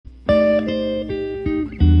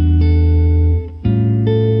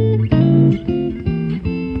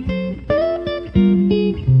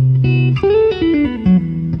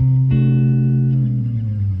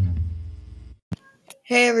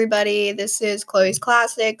everybody. This is Chloe's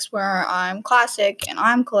Classics, where I'm Classic and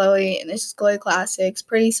I'm Chloe, and this is Chloe Classics.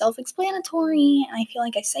 Pretty self-explanatory, and I feel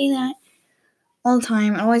like I say that all the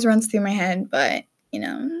time. It always runs through my head, but,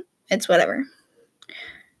 it's whatever.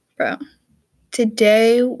 Bro,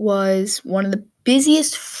 today was one of the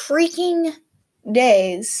busiest freaking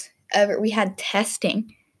days ever. We had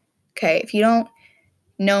testing. Okay, if you don't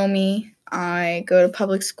know me, I go to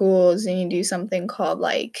public schools, and you do something called,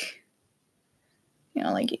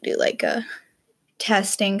 you do a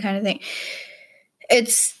testing kind of thing.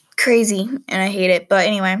 It's crazy, and I hate it. But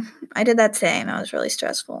anyway, I did that today, and that was really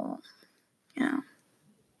stressful,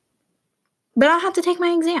 But I'll have to take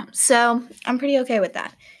my exam, so I'm pretty okay with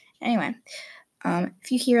that. Anyway,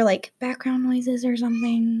 if you hear, background noises or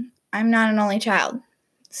something, I'm not an only child,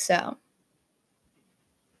 so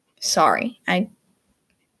sorry. I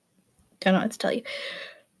don't know what to tell you.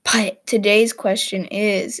 But today's question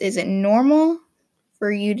is it normal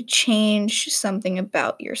for you to change something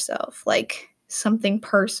about yourself, something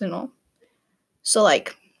personal? So,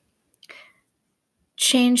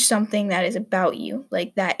 change something that is about you,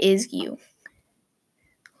 that is you.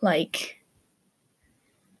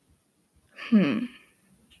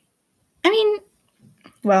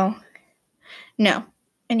 Well, no,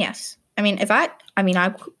 and yes. I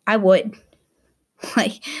would.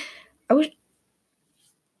 I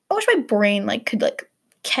wish my brain, could,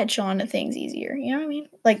 catch on to things easier, you know what I mean?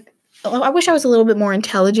 I wish I was a little bit more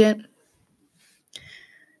intelligent.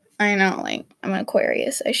 I know, I'm an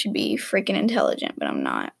Aquarius. I should be freaking intelligent, but I'm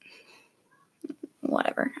not.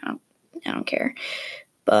 Whatever. I don't care.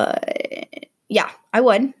 But, yeah, I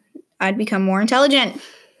would. I'd become more intelligent,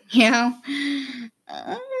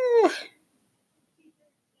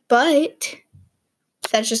 But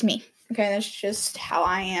that's just me. Okay, that's just how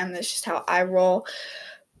I am. That's just how I roll.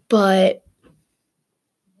 But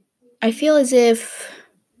I feel as if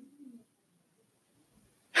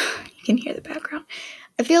you can hear the background.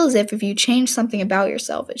 I feel as if you change something about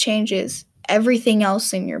yourself, it changes everything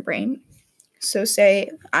else in your brain. So say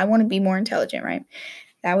I want to be more intelligent, right?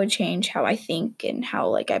 That would change how I think and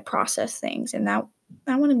how I process things, and that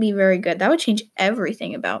I want to be very good. That would change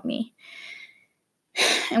everything about me.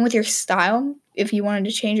 And with your style, if you wanted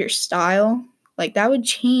to change your style, that would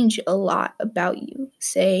change a lot about you.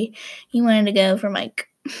 Say you wanted to go from a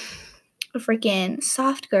freaking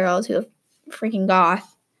soft girl to a freaking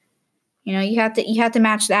goth. You have to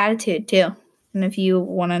match the attitude too. And if you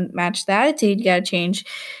want to match the attitude, you got to change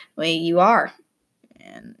the way you are.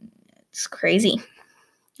 And it's crazy.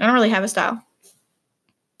 I don't really have a style,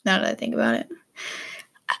 now that I think about it.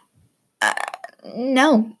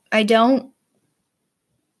 No, I don't.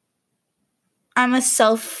 I'm a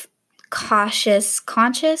conscious.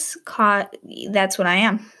 That's what I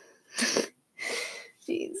am.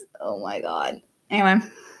 Jeez. Oh my God. Anyway.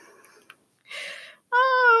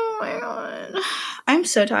 Oh my God. I'm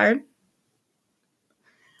so tired.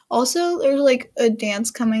 Also, there's a dance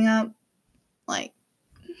coming up,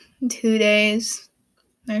 2 days.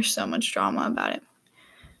 There's so much drama about it.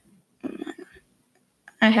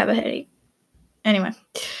 I have a headache. Anyway.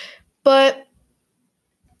 But,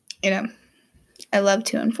 I love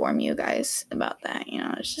to inform you guys about that.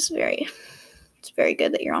 It's very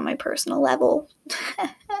good that you're on my personal level. Oh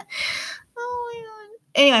my God.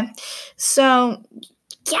 Anyway, so,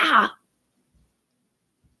 yeah.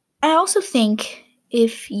 I also think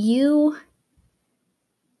if you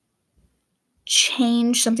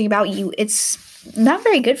change something about you, it's not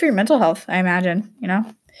very good for your mental health, I imagine,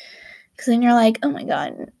 Because then you're like, oh my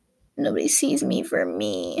God, nobody sees me for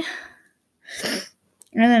me.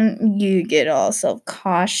 And then you get all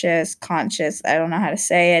conscious, I don't know how to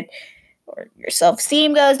say it, or your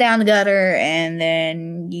self-esteem goes down the gutter, and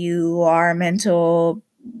then you are a mental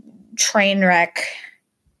train wreck,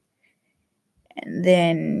 and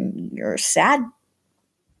then you're sad.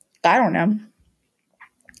 I don't know.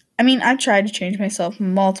 I've tried to change myself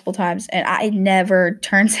multiple times, and it never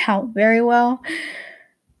turns out very well.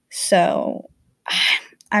 So,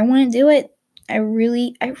 I want to do it. I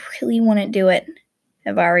really want to do it,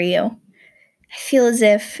 if I were you. I feel as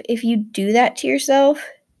if you do that to yourself,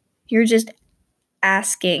 you're just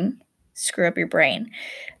asking, screw up your brain.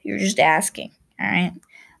 You're just asking, all right?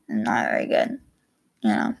 Not very good.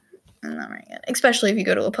 Not very good. Especially if you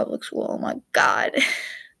go to a public school. Oh my God.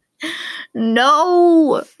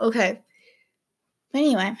 No. Okay.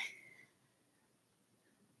 Anyway.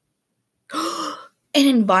 An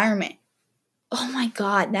environment. Oh my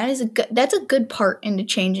God. That's a good part into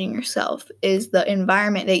changing yourself, is the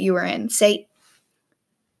environment that you are in. Say,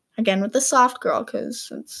 again, with the soft girl, because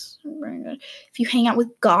it's very good. If you hang out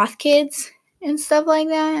with goth kids and stuff like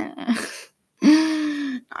that,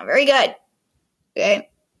 Not very good. Okay?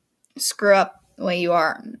 Screw up the way you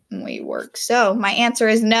are and the way you work. So my answer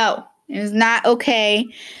is no. It is not okay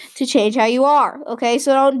to change how you are. Okay?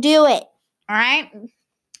 So don't do it. All right?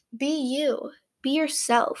 Be you. Be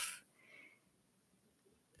yourself.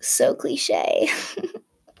 So cliche.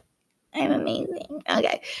 I'm amazing.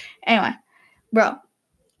 Okay. Anyway, bro.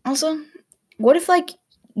 Also, what if like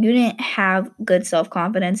you didn't have good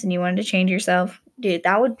self-confidence and you wanted to change yourself? Dude,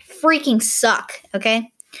 that would freaking suck.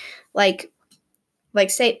 Okay? Like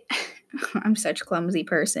say I'm such a clumsy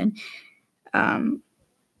person. And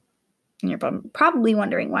you're probably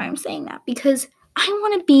wondering why I'm saying that. Because I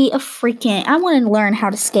want to learn how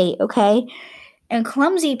to skate, okay? And a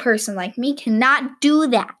clumsy person like me cannot do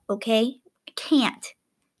that, okay? I can't.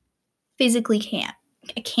 Physically can't.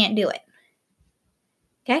 I can't do it.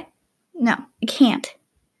 Okay? No, I can't.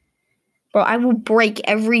 Bro, I will break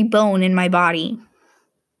every bone in my body.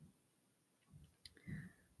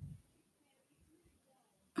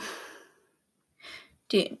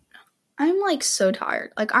 Dude, I'm like so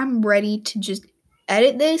tired. Like I'm ready to just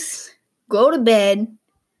edit this, go to bed,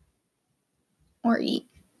 or eat.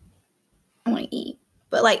 I want to eat.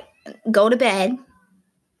 But like go to bed. And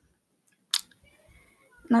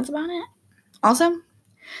that's about it. Also,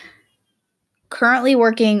 currently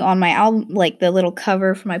working on my album, like the little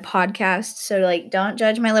cover for my podcast. So like don't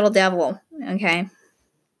judge my little devil, okay?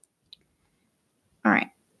 All right.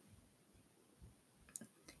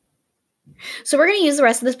 So we're going to use the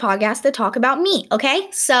rest of this podcast to talk about me, okay?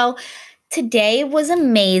 So today was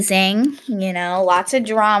amazing. You know, lots of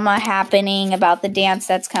drama happening about the dance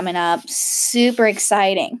that's coming up. Super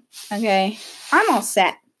exciting, okay? I'm all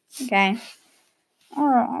set, okay?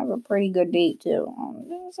 I have a pretty good date, too. I'm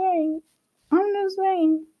just saying.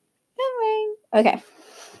 Okay.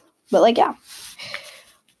 But, like, yeah.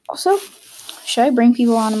 Also, should I bring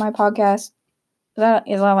people onto my podcast? Is that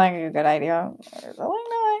like a good idea? Or is that like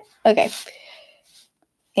not? Okay.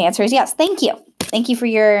 The answer is yes. Thank you. Thank you for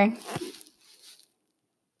your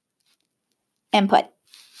input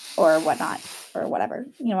or whatnot or whatever.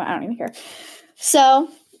 You know what? I don't even care. So,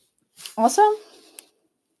 also, I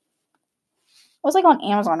was like on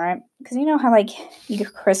Amazon, right? Because you know how like you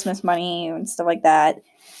get Christmas money and stuff like that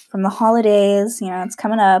from the holidays. You know, it's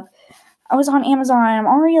coming up. I was on Amazon. I'm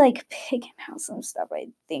already like picking out some stuff I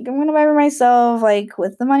think I'm gonna buy for myself, like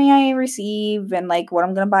with the money I receive and like what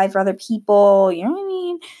I'm gonna buy for other people. You know what I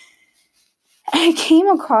mean? I came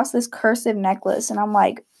across this cursive necklace and I'm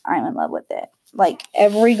like, I'm in love with it. Like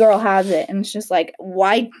every girl has it, and it's just like,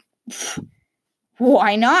 why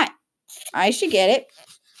not? I should get it.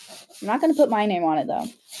 I'm not gonna put my name on it though,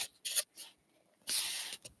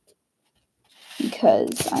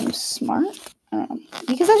 because I'm smart. I don't know.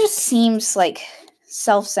 Because that just seems like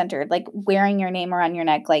self-centered, like wearing your name around your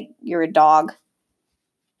neck like you're a dog.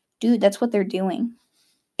 Dude, that's what they're doing.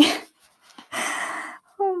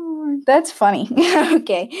 Oh, that's funny.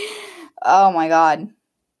 Okay. Oh my god.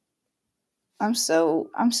 I'm so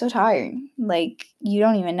tired. Like, you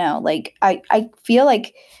don't even know. Like, I feel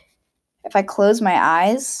like if I close my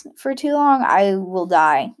eyes for too long, I will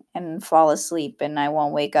die and fall asleep and I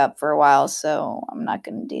won't wake up for a while, so I'm not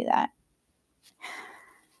going to do that.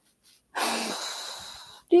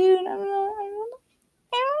 Dude, I don't know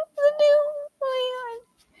what to do. Oh my god.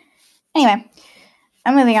 Anyway,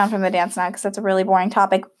 I'm moving on from the dance now because that's a really boring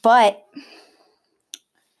topic, but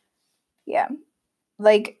yeah.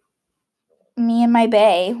 Like, me and my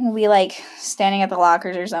bae will be like standing at the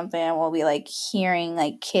lockers or something, and we'll be like hearing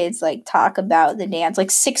like kids like talk about the dance, like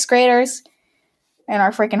 6th graders in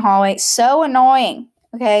our freaking hallway. So annoying.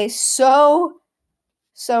 Okay, so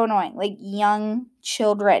annoying. Like young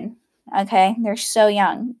children. Okay, they're so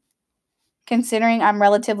young. Considering I'm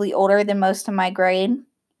relatively older than most of my grade,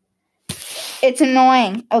 it's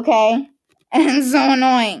annoying. Okay, and so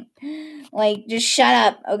annoying. Like, just shut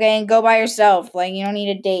up. Okay, and go by yourself. Like, you don't need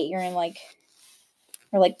a date. You're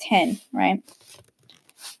 10, right?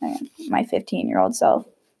 My 15-year-old self.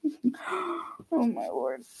 Oh my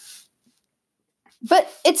lord. But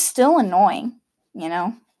it's still annoying, you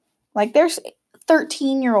know? Like, there's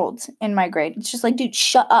 13-year-olds in my grade. It's just like, dude,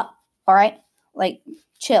 shut up, all right? Like,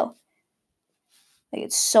 chill. Like,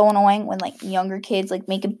 it's so annoying when, like, younger kids, like,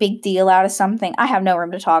 make a big deal out of something. I have no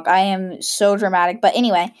room to talk. I am so dramatic. But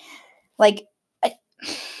anyway, like,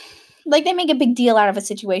 like, they make a big deal out of a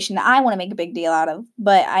situation that I want to make a big deal out of.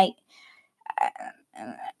 But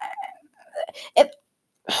if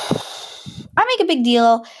I make a big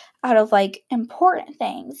deal out of like important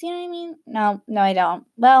things, you know what I mean? No, I don't.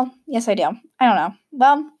 Well, yes, I do. I don't know.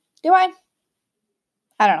 Well, do I?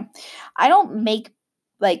 I don't know. I don't make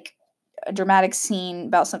like a dramatic scene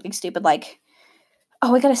about something stupid like,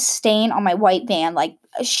 oh, I got a stain on my white van. Like,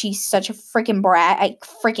 she's such a freaking brat. I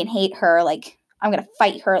freaking hate her. Like, I'm going to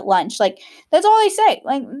fight her at lunch. Like, that's all they say.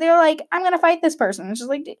 Like, they're like, I'm going to fight this person. It's just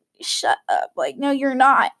like, shut up. Like, no, you're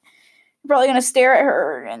not. You're probably going to stare at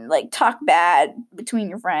her and, like, talk bad between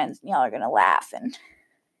your friends. And y'all are going to laugh and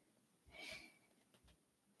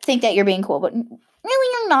think that you're being cool. But really,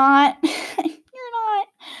 you're not. You're not.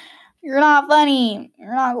 You're not funny.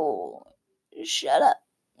 You're not cool. Just shut up,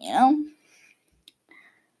 you know?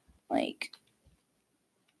 Like,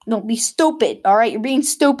 don't be stupid, all right? You're being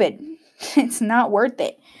stupid. It's not worth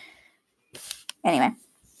it. Anyway.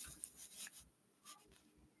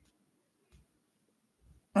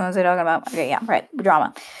 What was I talking about? Okay, yeah, right.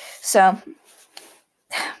 Drama. So,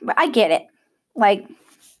 but I get it. Like,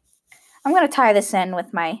 I'm going to tie this in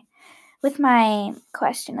with my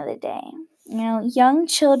question of the day. You know, young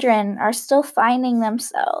children are still finding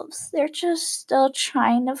themselves. They're just still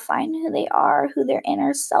trying to find who they are, who their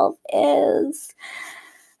inner self is.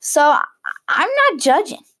 So I'm not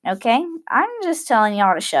judging, okay? I'm just telling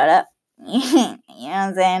y'all to shut up. You know what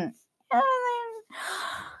I'm saying?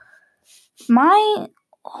 My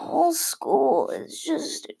whole school is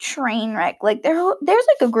just a train wreck. Like, there's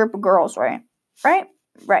like a group of girls, right? Right.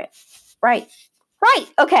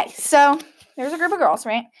 Okay, so there's a group of girls,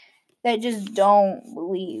 right, that just don't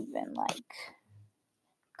believe in, like,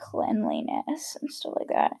 cleanliness and stuff like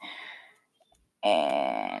that.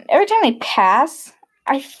 And every time they pass,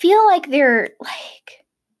 I feel like they're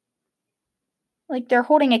like they're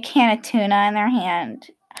holding a can of tuna in their hand.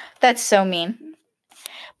 That's so mean.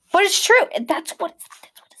 But it's true. That's what it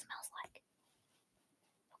smells like.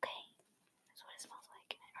 Okay. That's what it smells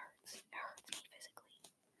like. And it hurts. It hurts me physically.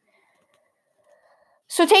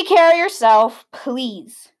 So take care of yourself,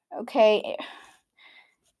 please. Okay?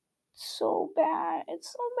 It's so bad.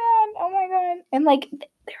 It's so bad. Oh my god. And, like,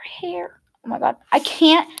 their hair. Oh my god. I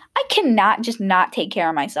cannot just not take care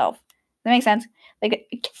of myself. Does that make sense? Like,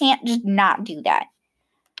 I can't just not do that.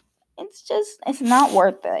 It's not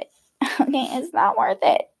worth it. Okay? It's not worth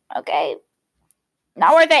it. Okay?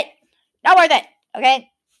 Not worth it. Not worth it.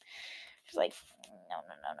 Okay? Just like, no.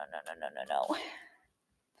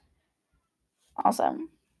 Also,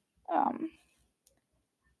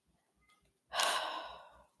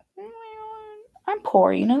 I'm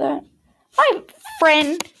poor, you know that?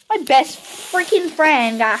 My best freaking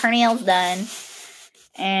friend got her nails done.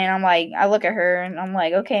 And I'm like, I look at her and I'm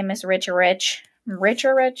like, okay, Miss Rich or Rich? Rich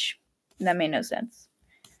or Rich? That made no sense.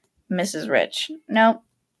 Mrs. Rich. Nope.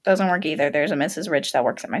 Doesn't work either. There's a Mrs. Rich that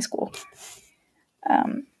works at my school.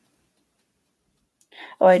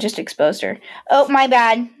 Oh, I just exposed her. Oh, my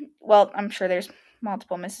bad. Well, I'm sure there's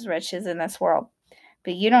multiple Mrs. Riches in this world.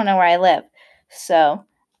 But you don't know where I live. So,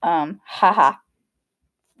 haha.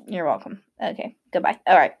 You're welcome. Okay, goodbye.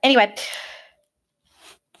 All right. Anyway.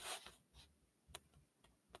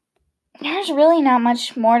 There's really not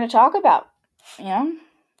much more to talk about, you know?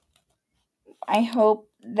 I hope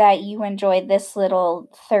that you enjoyed this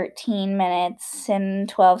little 13 minutes and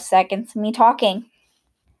 12 seconds of me talking.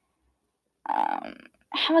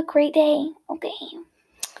 Have a great day, okay?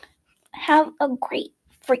 Have a great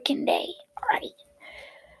freaking day, alright?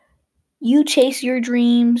 You chase your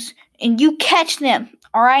dreams and you catch them,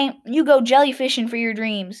 alright? You go jellyfishing for your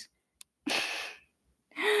dreams.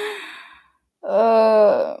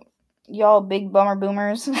 Y'all big bummer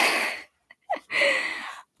boomers.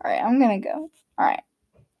 Alright, I'm gonna go. Alright.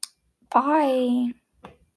 Bye.